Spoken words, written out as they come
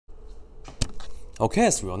Okay,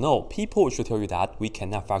 as we all know, people should tell you that we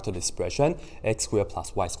cannot factor the expression x squared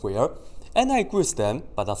plus y squared. And I agree with them,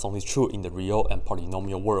 but that's only true in the real and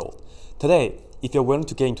polynomial world. Today, if you're willing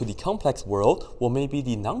to get into the complex world, or maybe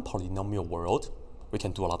the non-polynomial world, we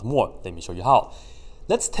can do a lot more. Let me show you how.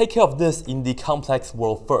 Let's take care of this in the complex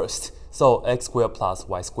world first. So x squared plus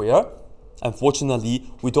y squared.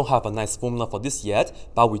 Unfortunately, we don't have a nice formula for this yet,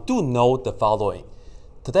 but we do know the following.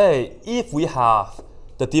 Today, if we have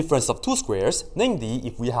the difference of two squares, namely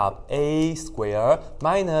if we have a squared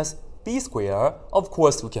minus b squared, of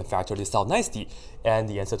course we can factor this out nicely, and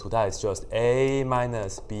the answer to that is just a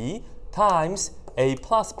minus b times a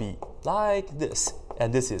plus b, like this,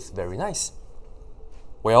 and this is very nice.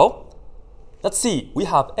 Well, let's see, we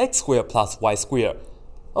have x squared plus y squared.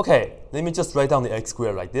 Okay, let me just write down the x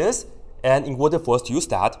squared like this, and in order for us to use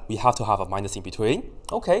that, we have to have a minus in between.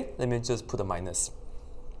 Okay, let me just put a minus.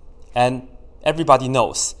 And everybody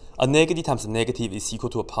knows a negative times a negative is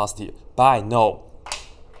equal to a positive, but I know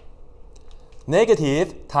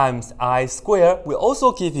negative times I squared will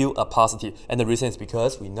also give you a positive, and the reason is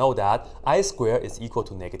because we know that I squared is equal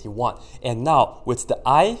to negative 1. And now, with the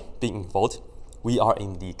I being involved, we are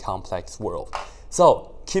in the complex world.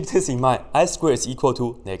 So keep this in mind, I squared is equal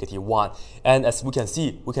to negative 1. And as we can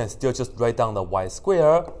see, we can still just write down the y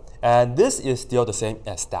squared, and this is still the same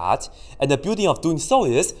as that. And the beauty of doing so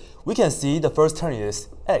is, we can see the first term is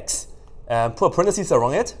x, and put a parenthesis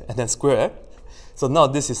around it, and then square it. So now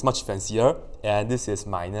this is much fancier, and this is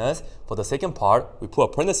minus. For the second part, we put a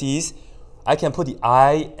parenthesis. I can put the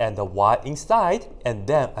I and the y inside, and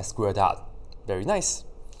then I square that. Very nice.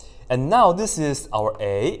 And now this is our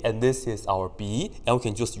a, and this is our b, and we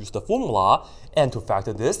can just use the formula. And to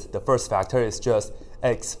factor this, the first factor is just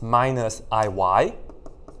x minus iy.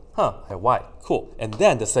 Iy, cool. And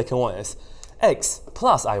then the second one is x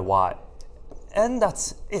plus iy. And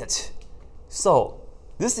that's it. So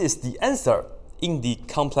this is the answer in the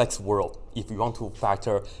complex world if we want to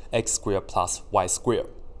factor x squared plus y squared.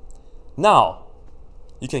 Now,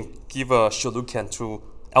 you can give a shuriken to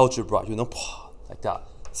algebra, like that.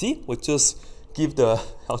 See, we just give the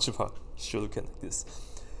algebra shuriken like this.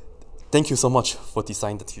 Thank you so much for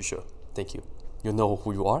designing the t-shirt. Thank you. You know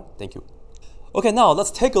who you are. Thank you. Okay, now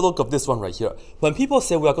let's take a look of this one right here. When people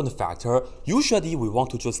say we are going to factor, usually we want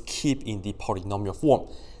to just keep in the polynomial form.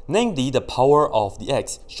 Namely, the power of the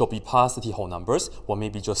x should be positive whole numbers, or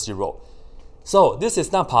maybe just 0. So this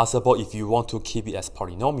is not possible if you want to keep it as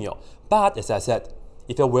polynomial. But as I said,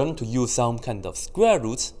 if you're willing to use some kind of square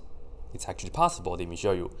roots, it's actually possible. Let me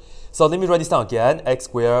show you. So let me write this down again, x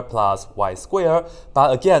squared plus y squared.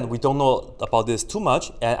 But again, we don't know about this too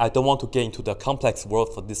much, and I don't want to get into the complex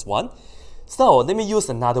world for this one. So let me use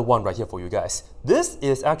another one right here for you guys. This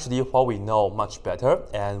is actually what we know much better,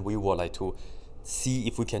 and we would like to see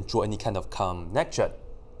if we can draw any kind of connection.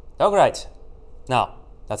 Alright, now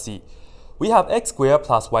let's see. We have x squared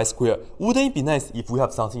plus y squared. Wouldn't it be nice if we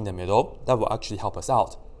have something in the middle that will actually help us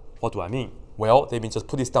out? What do I mean? Well, let me just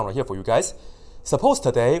put this down right here for you guys. Suppose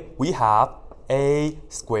today we have a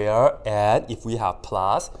squared, and if we have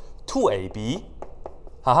plus 2ab,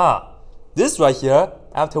 this right here,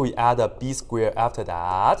 after we add a b squared after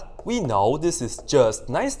that, we know this is just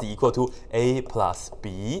nicely equal to a plus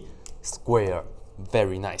b squared.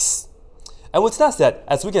 Very nice. And with that said,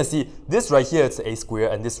 as we can see, this right here is a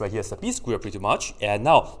squared, and this right here is a b squared pretty much. And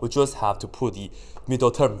now we just have to put the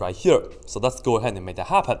middle term right here. So let's go ahead and make that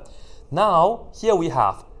happen. Now, here we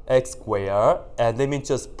have x squared, and let me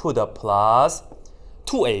just put a plus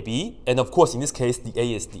 2ab, and of course in this case the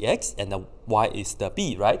a is the x and the y is the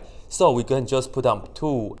b, right? So we can just put down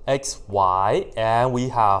 2xy, and we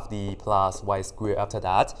have the plus y squared after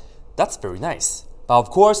that. That's very nice. But of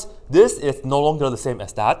course, this is no longer the same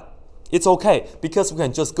as that. It's okay, because we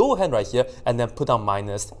can just go ahead right here and then put down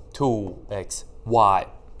minus 2xy.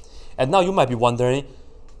 And now you might be wondering,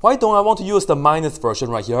 why don't I want to use the minus version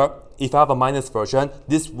right here? If I have a minus version,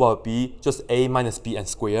 this will be just a minus b and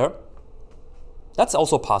square. That's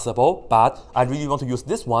also possible, but I really want to use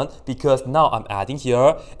this one because now I'm adding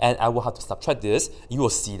here, and I will have to subtract this. You will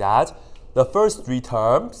see that the first three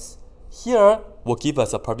terms here will give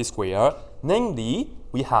us a perfect square. Namely,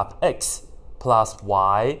 we have x plus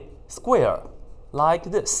y squared,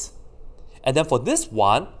 like this. And then for this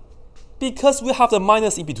one, because we have the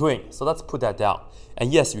minus in between, so let's put that down.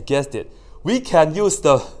 And yes, you guessed it, we can use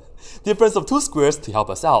the difference of two squares to help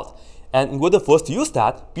us out. And in order for us to use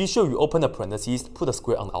that, be sure you open the parentheses, put a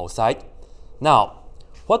square on the outside. Now,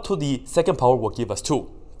 what to the second power will give us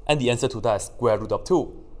 2? And the answer to that is square root of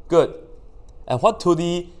 2. Good. And what to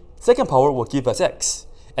the second power will give us x?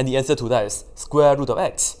 And the answer to that is square root of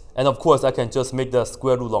x. And of course, I can just make the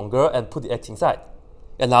square root longer and put the x inside.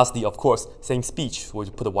 And lastly, of course, same speech, we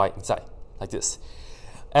put the y inside, like this.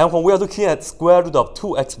 And when we are looking at square root of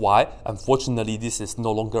 2xy, unfortunately, this is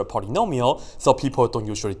no longer a polynomial, so people don't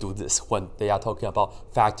usually do this when they are talking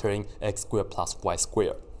about factoring x squared plus y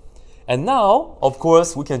squared. And now, of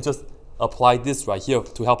course, we can just apply this right here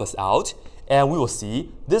to help us out. And we will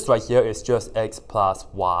see this right here is just x plus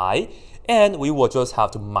y. And we will just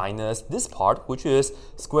have to minus this part, which is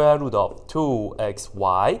square root of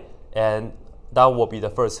 2xy. And that will be the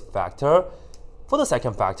first factor. For the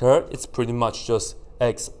second factor, it's pretty much just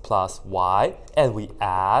x plus y. And we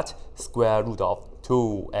add square root of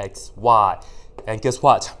 2xy. And guess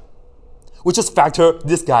what? We just factor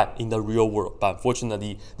this guy in the real world. But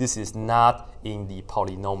unfortunately, this is not in the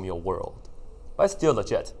polynomial world. But it's still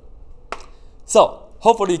legit. So,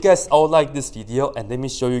 hopefully you guys all like this video, and let me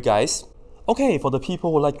show you guys. Okay, for the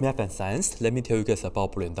people who like math and science, let me tell you guys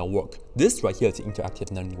about Brilliant.work. This right here is an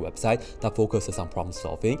interactive learning website that focuses on problem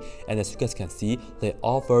solving, and as you guys can see, they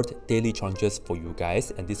offered daily challenges for you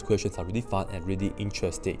guys, and these questions are really fun and really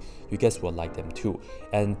interesting. You guys will like them too.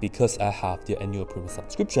 And because I have their annual premium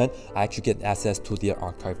subscription, I actually get access to their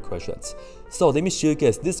archived questions. So let me show you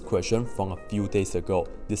guys this question from a few days ago,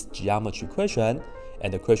 this geometry question,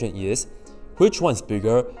 and the question is, which one is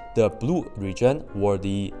bigger, the blue region or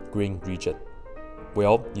the green region?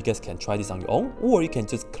 Well, you guys can try this on your own, or you can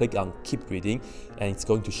just click on keep reading, and it's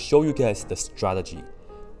going to show you guys the strategy.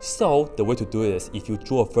 So the way to do it is if you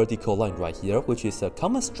draw a vertical line right here, which is a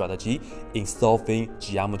common strategy in solving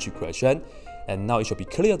geometry question. And now it should be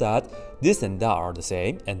clear that this and that are the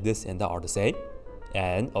same, and this and that are the same.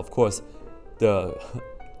 And of course, the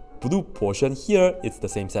blue portion here is the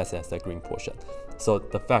same size as the green portion. So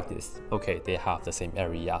the fact is, okay, they have the same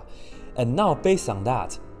area. And now based on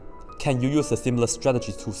that, can you use a similar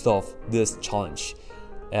strategy to solve this challenge?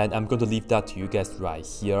 And I'm going to leave that to you guys right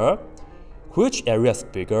here. Which area is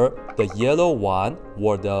bigger, the yellow one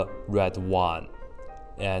or the red one?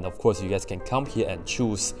 And of course, you guys can come here and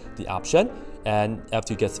choose the option. And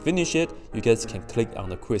after you guys finish it, you guys can click on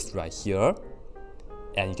the quiz right here.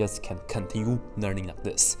 And you guys can continue learning like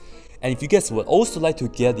this. And if you guys would also like to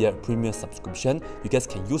get their premium subscription, you guys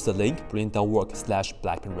can use the link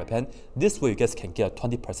brilliant.work/blackpenredpen. This way you guys can get a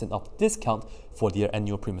 20% off discount for their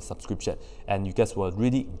annual premium subscription. And you guys will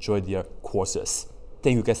really enjoy their courses.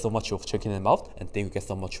 Thank you guys so much for checking them out, and thank you guys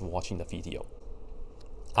so much for watching the video.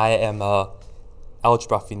 I am a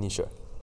algebra finisher.